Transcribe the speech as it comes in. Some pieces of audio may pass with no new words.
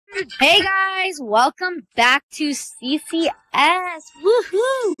Hey guys, welcome back to CCS.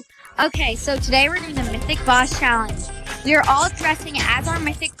 Woohoo! Okay, so today we're doing the Mythic Boss Challenge. We are all dressing as our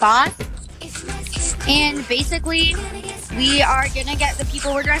Mythic Boss, and basically, we are gonna get the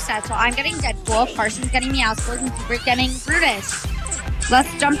people we're dressed as. So I'm getting Deadpool, Carson's getting Meowscles, and Cooper's getting Brutus.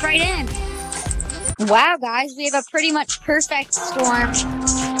 Let's jump right in. Wow, guys, we have a pretty much perfect storm.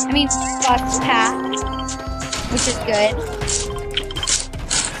 Boss path, which is good.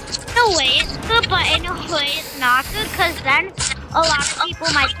 In a way it's good, but in a way it's not good, because then a lot of people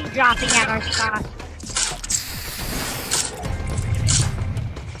might be dropping at our spot.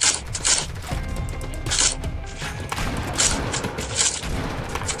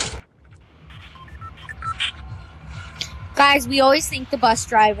 Guys, we always think the bus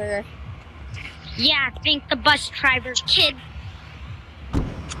driver. Yeah, think the bus driver kid.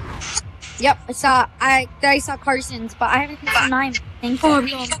 Yep, I saw Carson's, but I haven't seen mine. Thank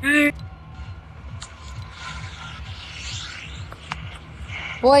you.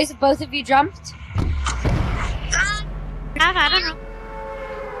 Boys, have both of you jumped? I don't know.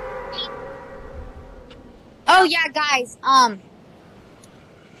 Oh yeah, guys,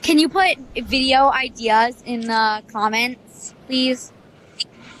 can you put video ideas in the comments, please?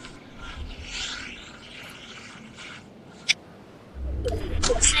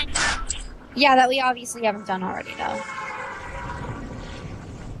 Yeah, that we obviously haven't done already, though.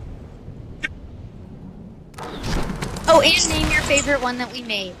 Oh, and name your favorite one that we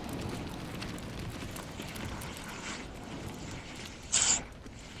made.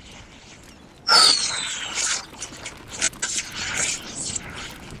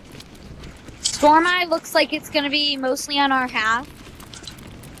 Storm Eye looks like it's going to be mostly on our half.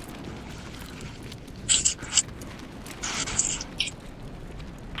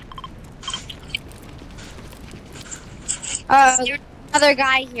 There's another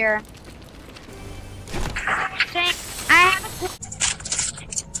guy here.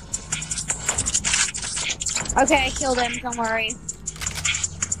 Okay, I killed him, don't worry.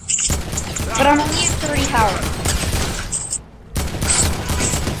 But I'm only at 30 health.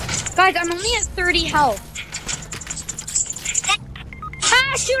 Guys, I'm only at 30 health.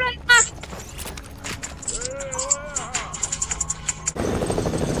 Ah, shoot, I'm knocked!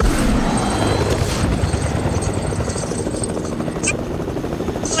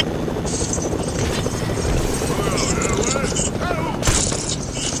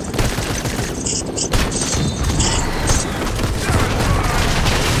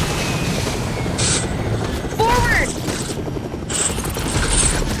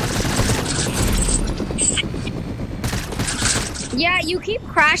 Yeah, you keep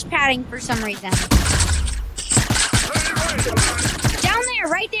crash padding for some reason. Down there,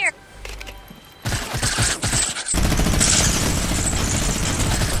 right there.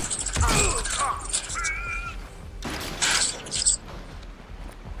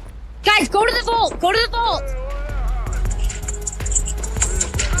 Guys, go to the vault. Go to the vault.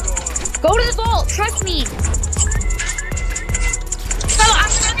 Go to the vault. Trust me. So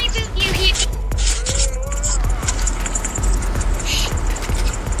I'm running to you here.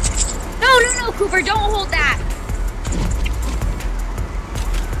 No, Cooper, don't hold that.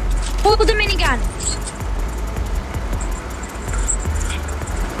 Hold the minigun.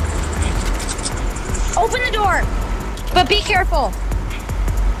 Open the door, but be careful.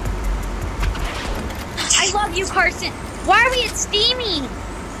 I love you, Carson. Why are we at Steamy?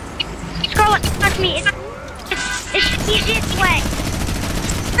 Scarlet, trust me. It's the easiest way.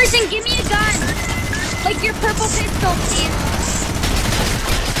 Carson, give me a gun. Like your purple pistol, please.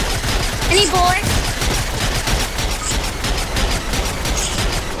 Any bullets?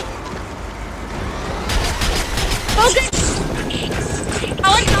 Oh, good.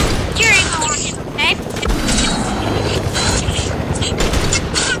 I'll let no steering on it, okay?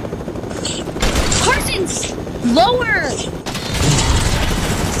 Carson's lower.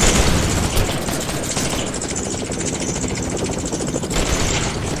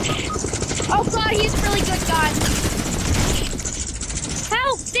 Oh God, he's a really good gun.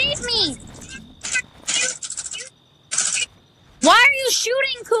 Help! Save me! Why are you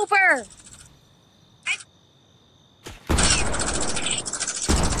shooting, Cooper?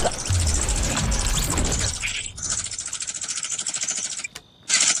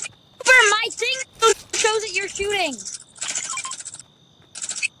 Cooper, my thing shows that you're shooting.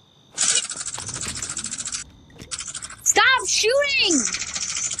 Stop shooting!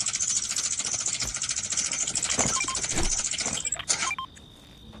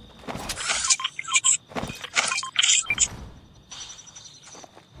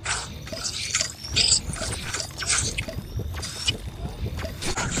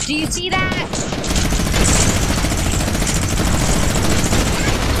 Do you see that?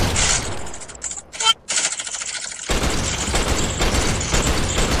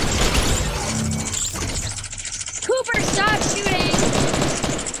 Cooper, stop shooting!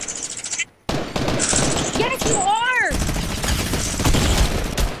 Yes, you are!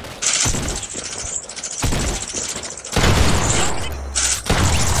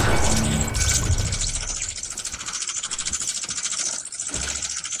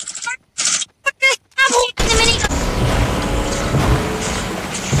 I'm holding the minigun.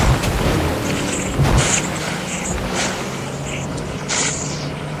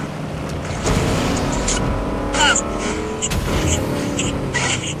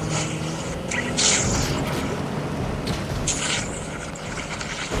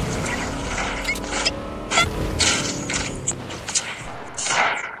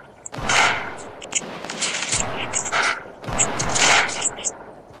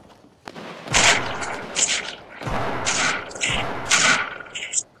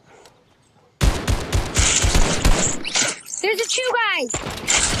 There's a two guys!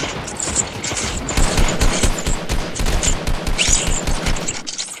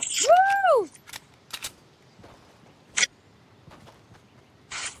 Woo!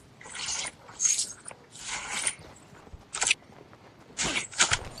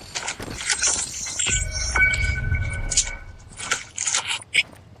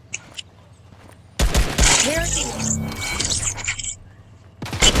 Where is he?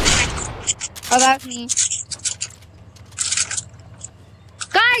 Oh, that's me.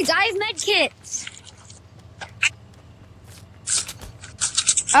 Guys, I have med kits.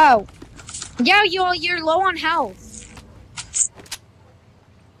 Oh. Yeah, you're low on health.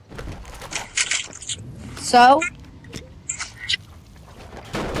 So?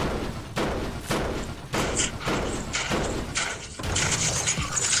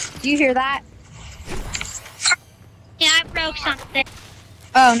 Do you hear that? Yeah, I broke something.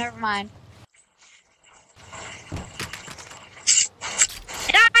 Oh, never mind.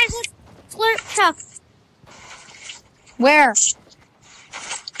 Guys, let's slurp truck. Where?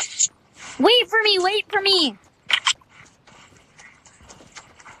 Wait for me, wait for me.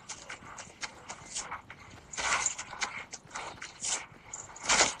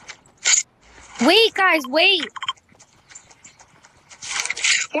 Wait, guys, wait.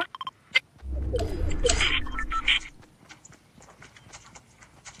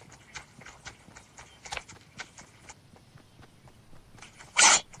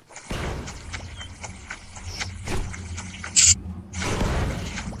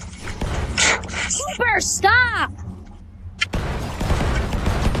 Cooper, stop!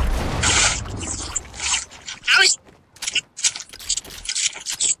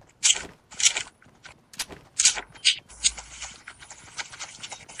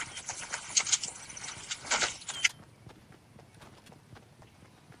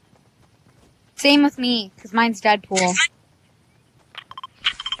 Same with me, because mine's Deadpool.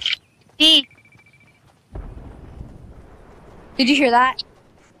 Me. Did you hear that?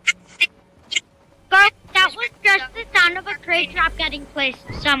 Guys, that was just the sound of a crate drop getting placed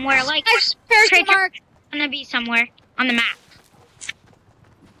somewhere. Like, crate drop gonna be somewhere on the map.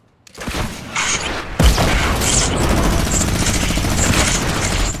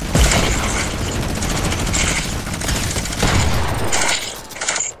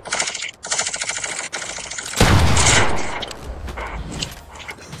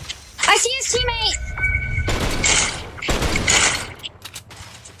 I see his teammate!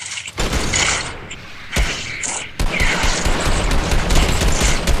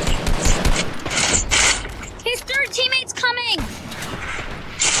 His third teammate's coming!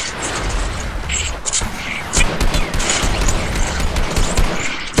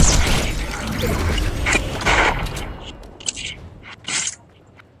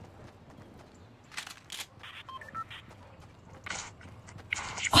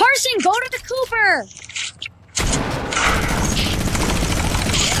 Carson, go to the Cooper!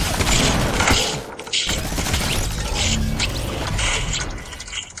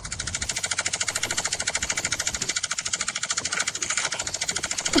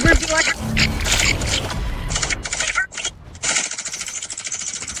 Cooper, be like...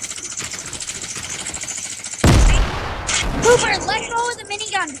 Cooper, let go of the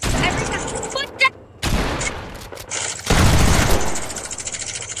minigun. Every time. Put down.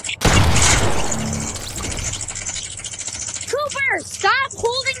 Cooper, stop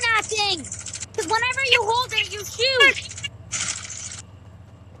holding that thing. Because whenever you hold it, you shoot.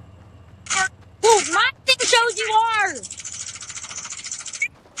 Well, my thing shows you are.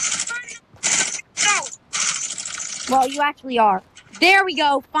 Well, you actually are. There we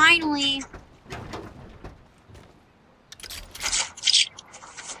go, finally.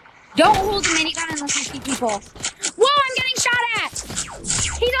 Don't hold the minigun unless you see people. Whoa, I'm getting shot at!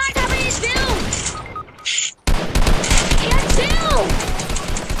 He's on top of his build! He has build!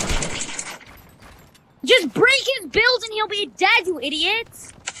 Just break his build and he'll be dead, you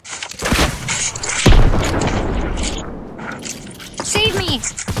idiots! Save me!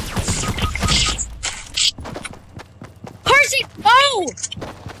 Percy! Oh!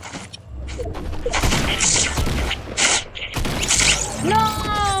 No!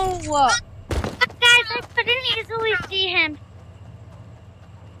 Guys, I couldn't easily see him.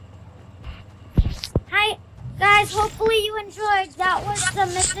 Hi, guys. Hopefully you enjoyed. That was the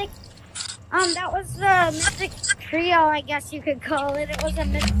Mithic. Mithic Trio, I guess you could call it. It was a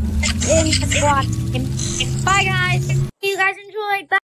Mythic in the squad. Bye, guys! You guys enjoyed. Bye.